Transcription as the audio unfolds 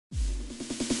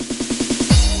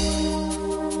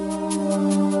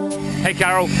Hey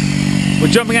Carol,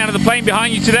 we're jumping out of the plane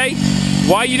behind you today.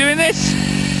 Why are you doing this?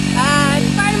 It's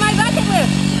part of my bucket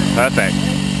list. Perfect.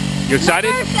 You excited?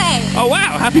 My birthday. Oh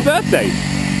wow, happy birthday.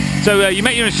 So you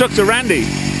met your instructor Randy.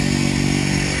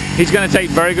 He's going to take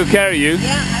very good care of you.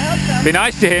 Yeah, I hope so. Be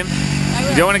nice to him. I will.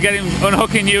 You don't want to get him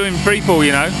unhooking you in free fall,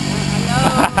 you know.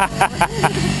 I know.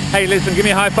 Hey, listen, give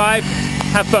me a high five.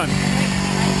 Have fun.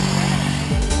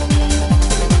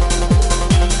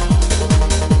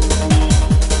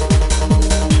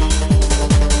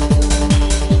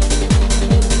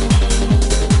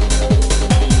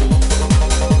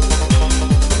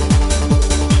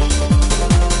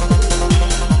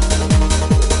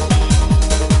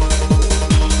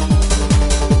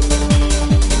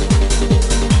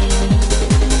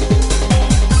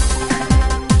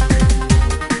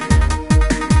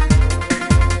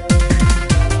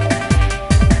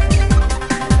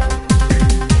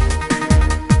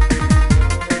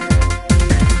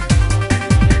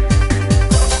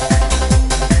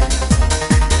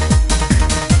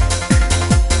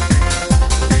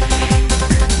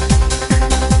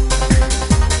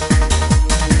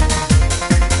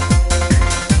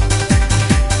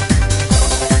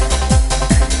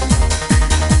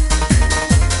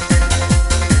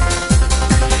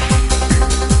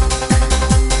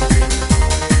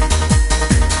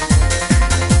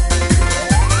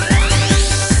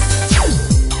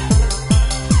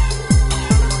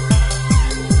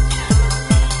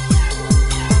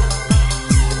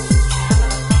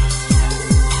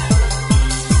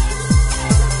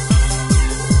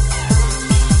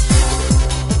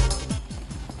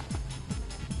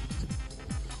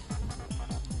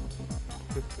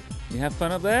 You have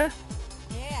fun up there?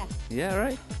 Yeah. Yeah,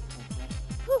 right?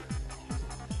 Whew.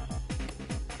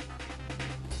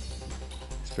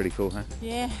 It's pretty cool, huh?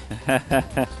 Yeah.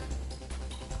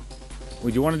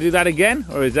 Would you want to do that again?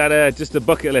 Or is that just a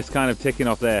bucket list kind of ticking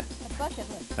off there? A bucket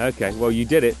list. Okay, well you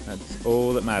did it. That's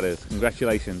all that matters.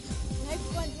 Congratulations.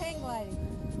 Next one's hang gliding.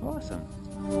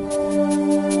 Awesome.